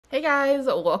Hey guys,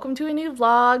 welcome to a new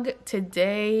vlog.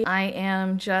 Today I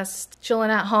am just chilling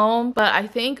at home, but I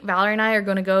think Valerie and I are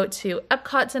going to go to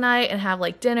Epcot tonight and have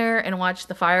like dinner and watch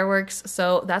the fireworks,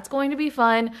 so that's going to be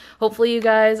fun. Hopefully you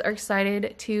guys are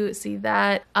excited to see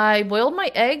that. I boiled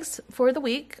my eggs for the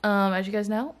week. As you guys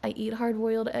know, I eat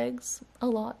hard-boiled eggs a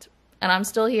lot, and I'm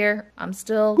still here. I'm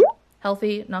still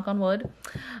healthy, knock on wood.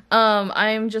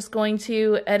 I'm just going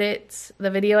to edit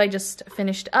the video I just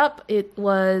finished up. It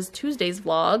was Tuesday's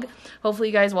vlog. Hopefully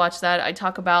you guys watched that. I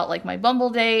talk about like my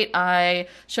Bumble date. I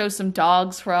show some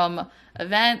dogs from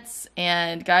events,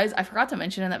 and guys, I forgot to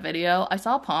mention in that video, I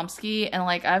saw Pomsky, and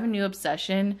like I have a new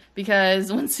obsession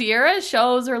because when Sierra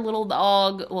shows her little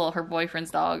dog, well, her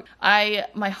boyfriend's dog,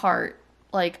 my heart,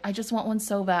 like I just want one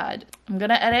so bad. I'm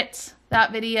gonna edit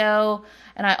that video,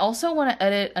 and I also want to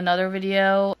edit another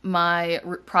video, my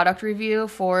product review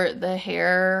for the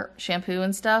hair shampoo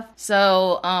and stuff.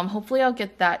 So hopefully I'll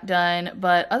get that done.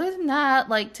 But other than that,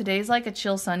 like today's like a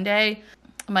chill Sunday.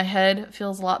 My head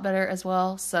feels a lot better as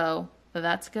well, so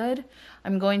that's good.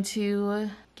 I'm going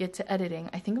to get to editing.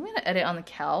 I think I'm gonna edit on the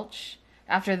couch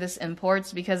after this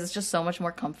imports because it's just so much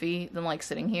more comfy than like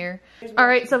sitting here. All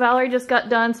right, so Valerie just got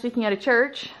done speaking at a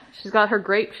church. She's got her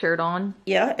grape shirt on.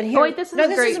 Yeah, and here. Oh wait, this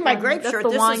isn't my grape shirt.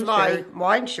 This is my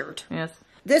wine shirt. Yes.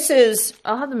 This is.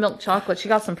 I'll have the milk chocolate. She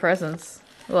got some presents.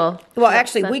 Well,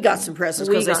 actually, we got some presents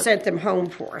because they sent them home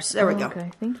for us. There we go.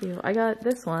 Okay, thank you. I got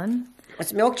this one.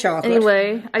 It's milk chocolate.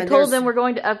 Anyway, I told them we're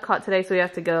going to Epcot today, so we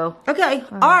have to go. Okay.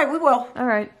 All right, we will. All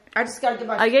right. I just got to get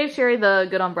my. I gave Sherry the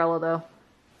good umbrella though.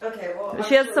 Okay. Well,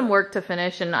 she has some work to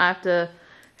finish, and I have to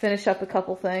finish up a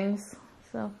couple things.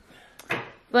 So,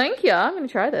 thank you. I'm gonna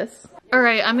try this. All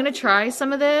right, I'm gonna try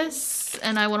some of this,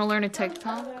 and I want to learn a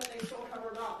TikTok.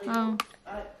 Oh.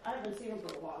 I haven't seen them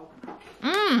for a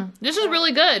while. This is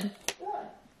really good.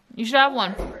 You should have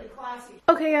one.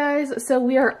 Okay guys, so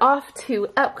we are off to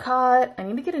Epcot. I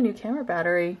need to get a new camera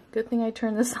battery. Good thing I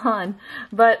turned this on.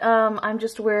 But I'm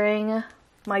just wearing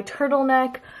my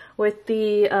turtleneck with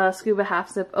the scuba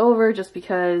half zip over just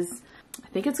because I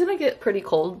think it's gonna get pretty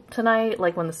cold tonight,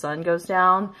 like when the sun goes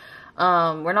down.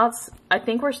 I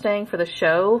think we're staying for the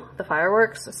show, the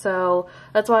fireworks, so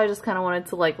that's why I just kind of wanted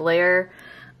to like layer.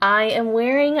 I am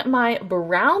wearing my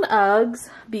brown Uggs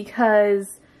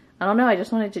because, I don't know, I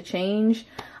just wanted to change.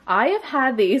 I have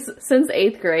had these since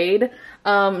 8th grade.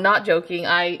 Not joking,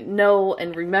 I know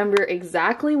and remember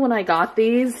exactly when I got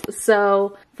these.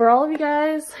 So for all of you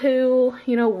guys who,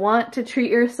 you know, want to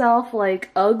treat yourself,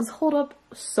 like Uggs hold up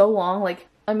so long. Like,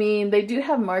 I mean, they do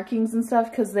have markings and stuff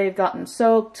because they've gotten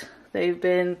soaked. They've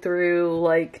been through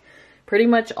like pretty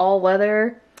much all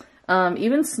weather,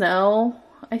 even snow.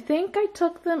 I think I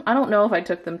took them, I don't know if I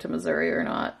took them to Missouri or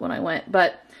not when I went,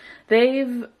 but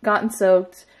they've gotten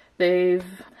soaked. They've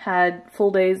had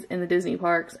full days in the Disney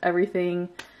parks, everything,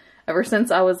 ever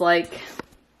since I was like,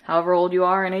 however old you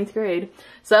are in 8th grade.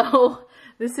 So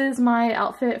this is my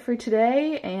outfit for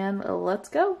today, and let's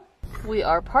go. We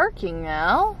are parking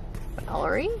now.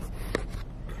 Valerie?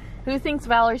 Who thinks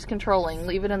Valerie's controlling?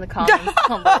 Leave it in the comments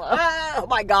down below. Oh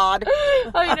my God.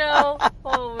 I know.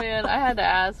 Oh man, I had to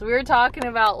ask. We were talking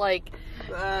about like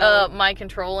my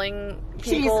controlling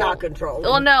people. She's not controlling.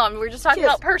 Well, no, I mean, we're just talking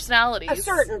about personalities.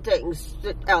 Certain things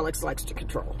that Alex likes to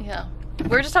control. Yeah.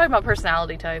 We're just talking about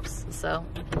personality types, so.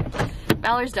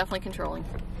 Valerie's definitely controlling.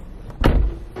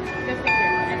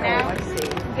 And now, I see.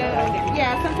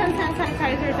 Yeah, sometimes hand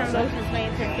sanitizers and lotions may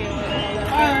interfere with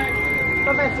it.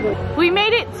 Alright. We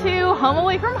made it to Home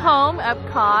Away from Home,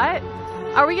 Epcot.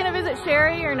 Are we gonna visit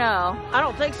Sherry or no? I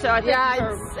don't think so. I think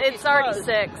it's already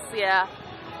 6. Yeah,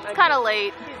 it's kind of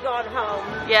late. She's going home.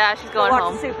 Yeah, she's going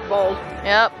home. Watch the Super Bowl.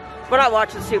 Yep. We're not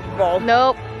watching the Super Bowl.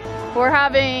 Nope. We're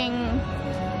having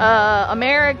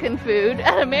American food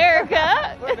at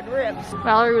America. Ribs.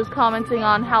 Valerie was commenting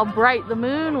on how bright the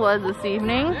moon was this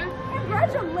evening.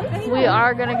 Congratulations. We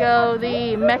are gonna go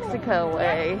the Mexico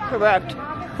way. Correct.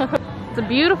 It's a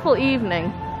beautiful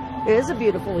evening. It is a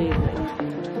beautiful evening.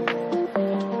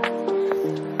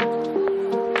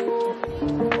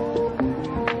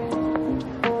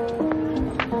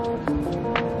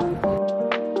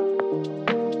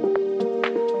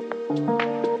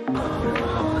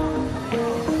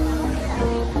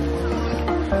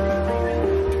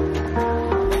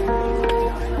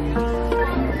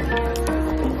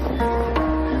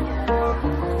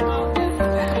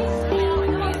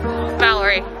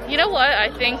 Valerie, you know what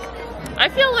I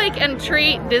feel like and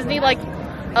treat Disney like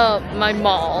my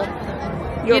mall.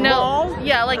 Your mall?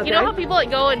 Yeah, like you know how people like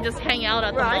go and just hang out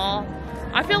at the mall?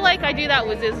 I feel like I do that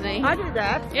with Disney. I do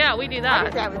that. Yeah, we do that. I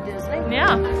do that with Disney.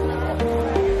 Yeah.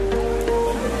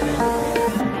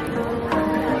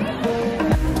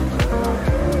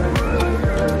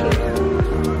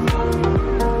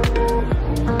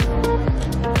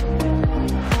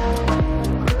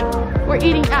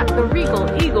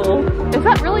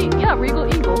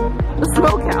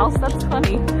 house. That's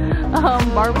funny.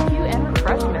 Barbecue and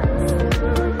refreshments.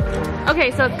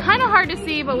 Okay, so it's kind of hard to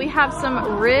see, but we have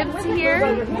some ribs here.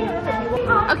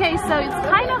 Okay, so it's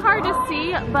kind of hard to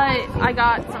see, but I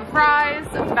got some fries.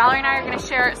 Valerie and I are gonna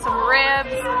share some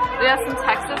ribs. We got some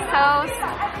Texas toast,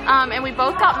 and we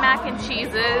both got mac and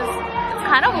cheeses. It's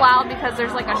kind of loud because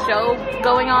there's like a show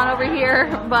going on over here,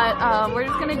 but we're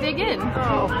just gonna dig in.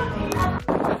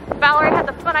 Valerie had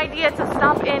the fun idea to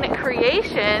stop in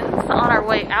Creations on our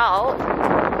way out.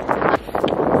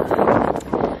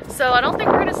 So I don't think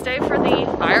we're gonna stay for the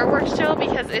fireworks show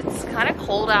because it's kind of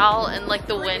cold out and like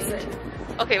the wind.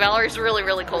 Okay, Valerie's really,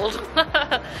 really cold.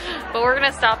 But we're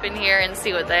gonna stop in here and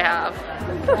see what they have.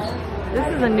 This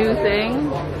is a new thing.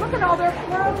 Look at all their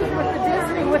clothes with the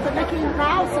Disney, with the Mickey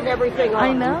Mouse and everything on.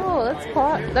 I know,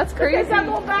 that's crazy. They've got a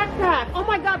little backpack. Oh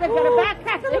my God, they've got a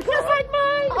backpack that looks just like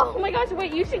mine. Oh my gosh,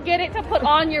 wait, you should get it to put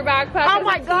on your backpack. Oh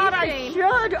my God, I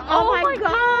should. Oh my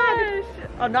God.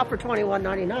 Oh, not for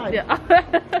 $21.99. Yeah.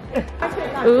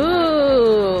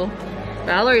 Ooh.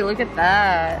 Valerie, look at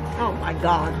that. Oh my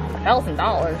God.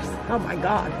 $1,000. Oh my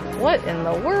God. What in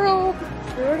the world?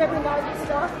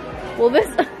 Well, this,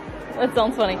 that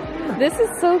sounds funny. This is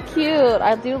so cute.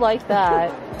 I do like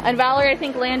that. And Valerie, I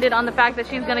think, landed on the fact that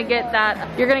she's gonna get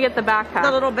that, you're gonna get the backpack.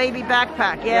 The little baby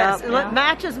backpack, yes. Yep, It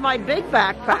matches my big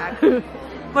backpack.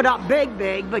 Well, not big,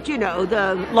 but you know,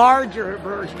 the larger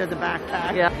version of the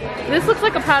backpack. Yeah. This looks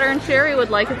like a pattern Sherry would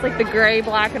like. It's like the gray,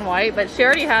 black, and white, but she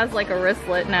already has like a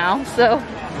wristlet now, so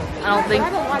I don't think. I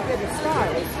don't like it in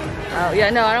styles. Oh, yeah,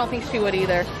 no, I don't think she would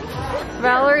either.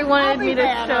 Valerie wanted me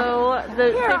to show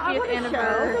the 50th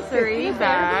anniversary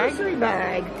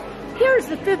bag. Here's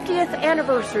the 50th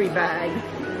anniversary bag.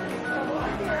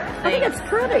 I think it's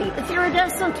pretty. It's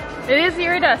iridescent. It is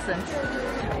iridescent.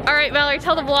 All right, Valerie,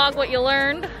 tell the vlog what you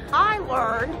learned. I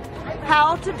learned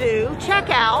how to do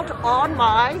checkout on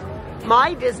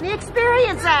my Disney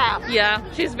Experience app. Yeah,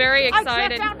 she's very excited. I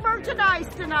checked out merchandise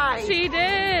tonight. She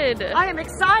did. I am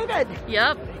excited.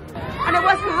 Yep. And it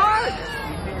wasn't hard.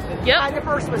 Yep. And the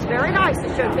person was very nice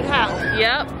and showed me how.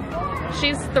 Yep.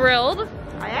 She's thrilled.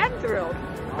 I am thrilled.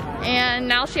 And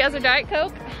now she has a Diet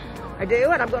Coke. I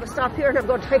do, and I'm going to stop here and I'm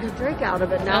going to take a drink out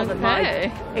of it now that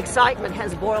my excitement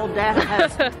has boiled down,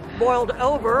 has boiled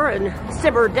over and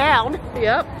simmered down.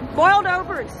 Yep. Boiled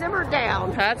over and simmered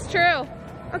down. That's true.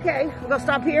 Okay, I'm going to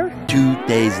stop here. 2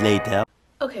 days later.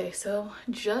 Okay, so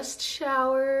just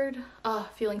showered,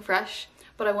 feeling fresh,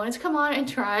 but I wanted to come on and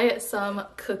try some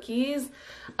cookies.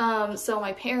 So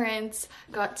my parents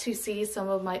got to see some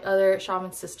of my other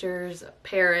shaman sisters'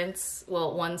 parents,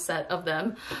 well, one set of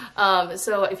them.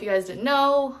 So if you guys didn't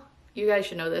know, you guys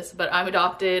should know this, but I'm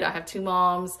adopted. I have 2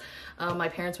 moms. My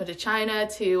parents went to China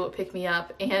to pick me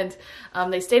up, and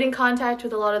they stayed in contact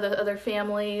with a lot of the other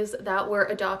families that were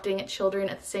adopting children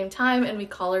at the same time, and we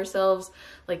call ourselves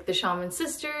like the Shaman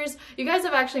Sisters. You guys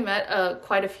have actually met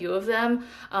quite a few of them.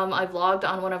 I vlogged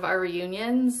on one of our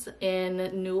reunions in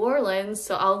New Orleans,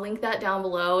 so I'll link that down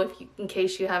below in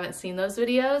case you haven't seen those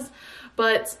videos.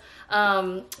 But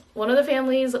one of the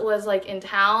families was like in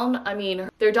town. I mean,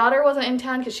 their daughter wasn't in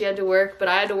town because she had to work, but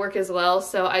I had to work as well,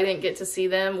 so I didn't get to see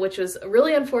them, which was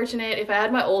really unfortunate. If I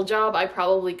had my old job, I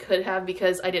probably could have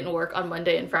because I didn't work on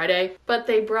Monday and Friday. But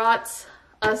they brought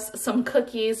us some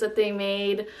cookies that they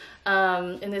made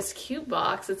in this cute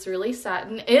box. It's really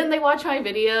satin, and they watch my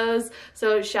videos,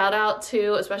 so shout out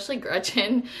to especially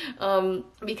Gretchen,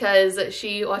 because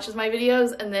she watches my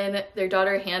videos, and then their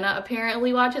daughter Hannah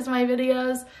apparently watches my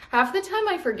videos. Half the time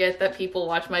I forget that people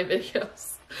watch my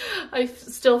videos. I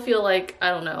still feel like,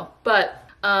 I don't know, but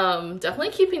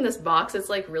definitely keeping this box. It's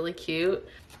like really cute.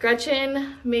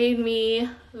 Gretchen made me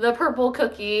the purple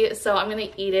cookie, so I'm gonna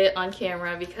eat it on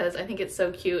camera because I think it's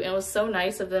so cute, and it was so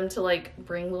nice of them to like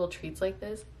bring little treats like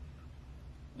this.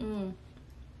 You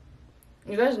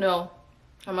guys know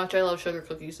how much I love sugar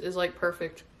cookies. It's like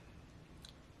perfect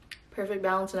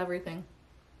balance and everything.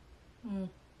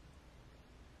 I'm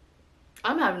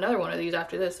gonna have another one of these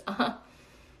after this.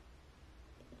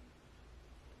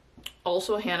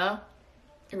 Also, Hannah,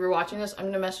 if you're watching this, I'm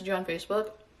gonna message you on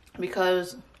Facebook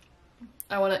because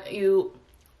I want to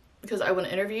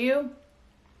interview you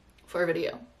for a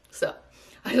video. So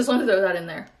I just want to throw that in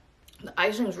there. The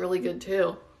icing's really good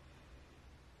too.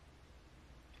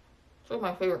 It's like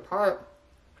my favorite part.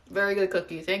 Very good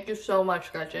cookie. Thank you so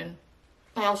much, Gretchen.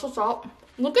 I also thought,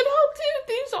 look at how cute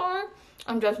these are.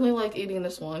 I'm definitely like eating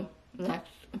this one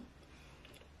next.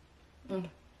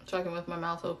 Talking with my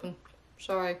mouth open.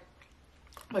 Sorry.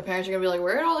 My parents are gonna be like,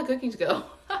 where did all the cookies go?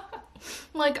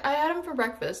 Like, I had them for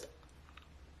breakfast.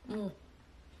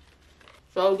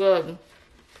 So good.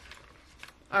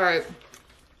 All right,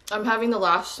 I'm having the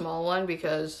last small one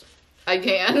because I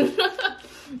can.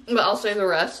 But I'll save the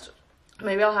rest.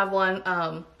 Maybe I'll have one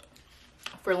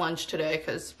for lunch today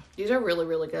because these are really,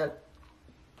 really good.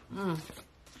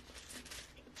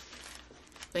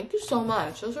 Thank you so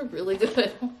much. Those are really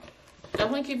good.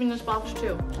 Definitely keeping this box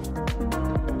too.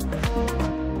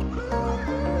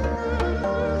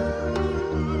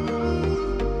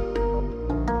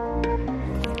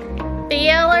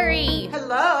 Valerie!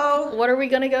 Hello. What are we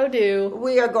gonna go do?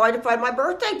 We are going to find my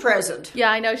birthday present.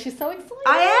 Yeah, I know. She's so excited.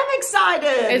 I am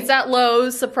excited. It's at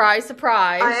Lowe's. Surprise,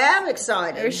 surprise. I am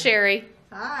excited. There's Sherry.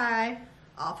 Hi.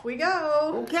 Off we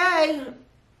go. Okay.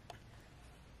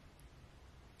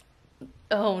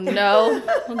 Oh no.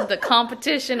 The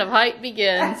competition of height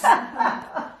begins.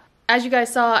 As you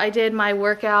guys saw, I did my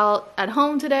workout at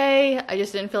home today. I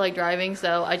just didn't feel like driving,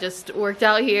 so I just worked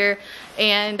out here.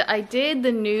 And I did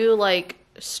the new, like,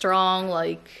 strong,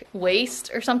 like,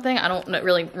 waist or something. I don't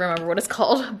really remember what it's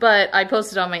called, but I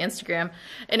posted on my Instagram.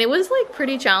 And it was, like,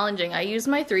 pretty challenging. I used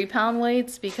my 3-pound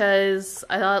weights because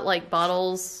I thought, like,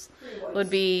 bottles would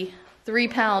be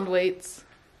 3-pound weights.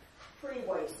 Free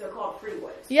weights. They're called free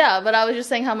weights. Yeah, but I was just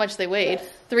saying how much they weighed.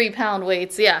 Yes. 3-pound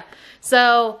weights, yeah.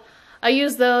 So I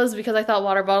used those because I thought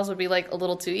water bottles would be like a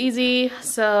little too easy.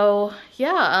 So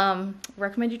yeah,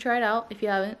 recommend you try it out if you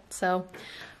haven't. So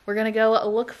we're gonna go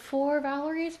look for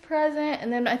Valerie's present,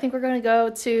 and then I think we're gonna go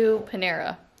to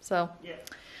Panera. So yeah.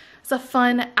 It's a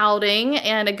fun outing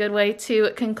and a good way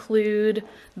to conclude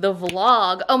the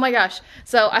vlog. Oh my gosh.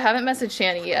 So I haven't messaged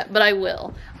Shani yet, but I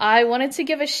will. I wanted to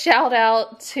give a shout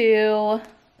out to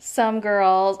some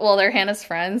girls. Well, they're Hannah's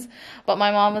friends, but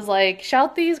my mom was like,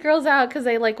 shout these girls out because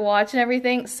they like watch and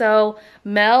everything. So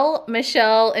Mel,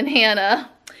 Michelle, and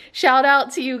Hannah, shout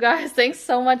out to you guys. Thanks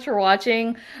so much for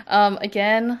watching.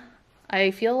 Again, I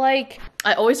feel like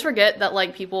I always forget that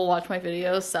like people watch my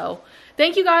videos, so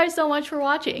thank you guys so much for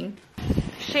watching.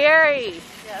 Sherry,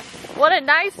 Yes. what a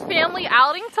nice family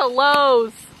outing to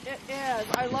Lowe's. It is.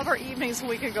 I love our evenings when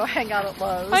we can go hang out at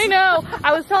Lowe's. I know.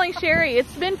 I was telling Sherry,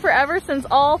 it's been forever since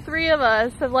all three of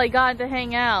us have like gotten to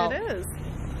hang out. It is.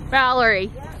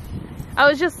 Valerie, I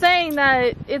was just saying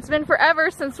that it's been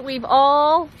forever since we've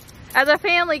all, as a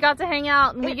family, got to hang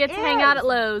out, and we get to hang out at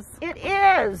Lowe's. It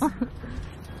is.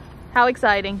 How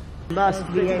exciting.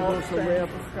 Must be able to live.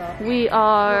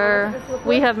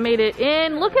 We have made it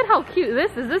in. Look at how cute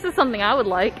this is. This is something I would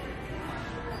like,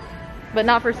 but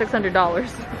not for $600.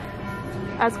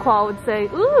 As Qual would say,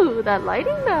 ooh, that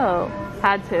lighting though.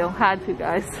 Had to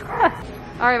guys.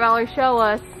 All right, Valerie, show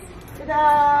us.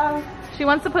 Ta-da! She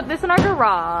wants to put this in our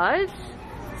garage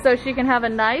so she can have a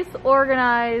nice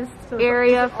organized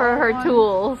area for her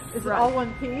tools. Is it all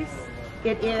one piece?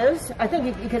 It is. I think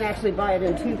you can actually buy it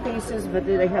in 2 pieces, but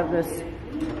then they have this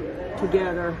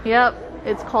together. Yep,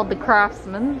 it's called the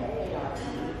Craftsman.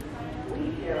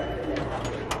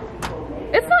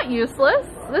 It's not useless.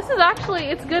 This is actually,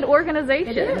 it's good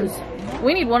organization. It is.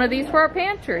 We need one of these for our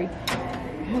pantry.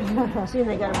 See,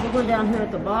 they got a big one down here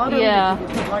at the bottom. Yeah. You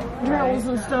can put like drills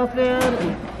and stuff in.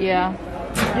 And Yeah.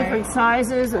 different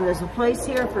sizes, and there's a place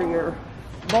here for your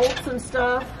bolts and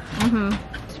stuff. Mm-hmm.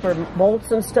 It's for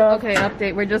bolts and stuff. Okay,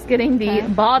 update. We're just getting the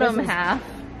bottom half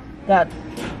Got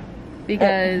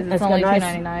because it's got only nice-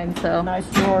 $2.99, so nice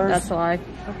drawers. that's why.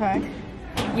 Okay.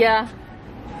 Yeah.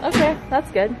 Okay, that's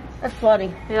good. That's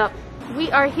funny. Yep. We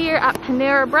are here at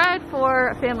Panera Bread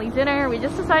for family dinner. We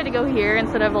just decided to go here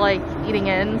instead of like eating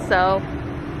in, so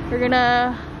we're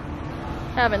gonna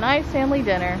have a nice family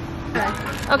dinner.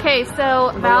 Okay,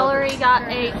 so Valerie got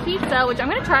a pizza, which I'm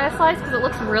gonna try a slice because it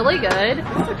looks really good.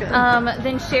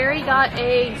 Then Sherry got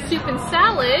a soup and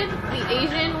salad, the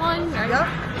Asian one. Right? Yep.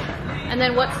 And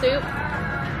then what soup?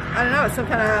 I don't know. It's some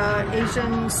kind of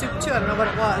Asian soup too. I don't know what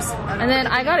it was. And then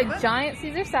I got a giant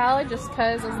Caesar salad just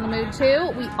because I was in the mood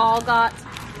too. We all got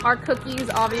our cookies,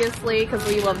 obviously, because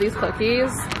we love these cookies.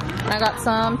 And I got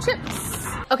some chips.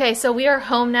 Okay, so we are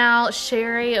home now.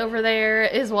 Sherry over there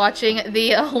is watching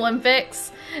the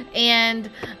Olympics. And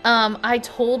I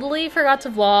totally forgot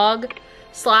to vlog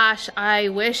 / I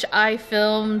wish I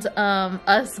filmed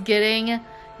us getting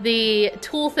the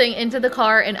tool thing into the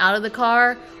car and out of the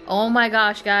car. Oh my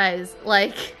gosh, guys,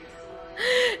 like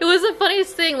it was the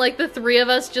funniest thing, like the three of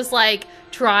us just like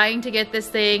trying to get this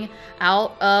thing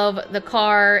out of the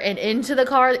car and into the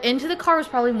car. Into the car was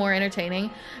probably more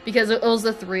entertaining because it was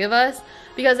the three of us,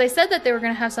 because they said that they were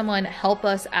gonna have someone help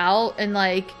us out and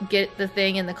like get the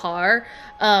thing in the car.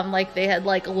 Like they had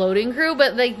like loading crew,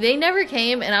 but like they never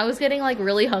came, and I was getting like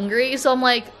really hungry, so I'm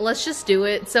like, let's just do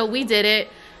it. So we did it.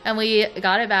 and we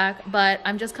got it back. But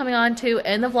I'm just coming on to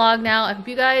end the vlog now. I hope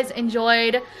you guys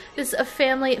enjoyed this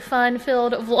family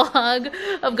fun-filled vlog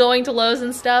of going to Lowe's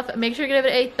and stuff. Make sure you give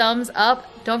it a thumbs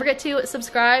up. Don't forget to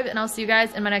subscribe, and I'll see you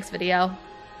guys in my next video.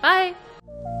 Bye!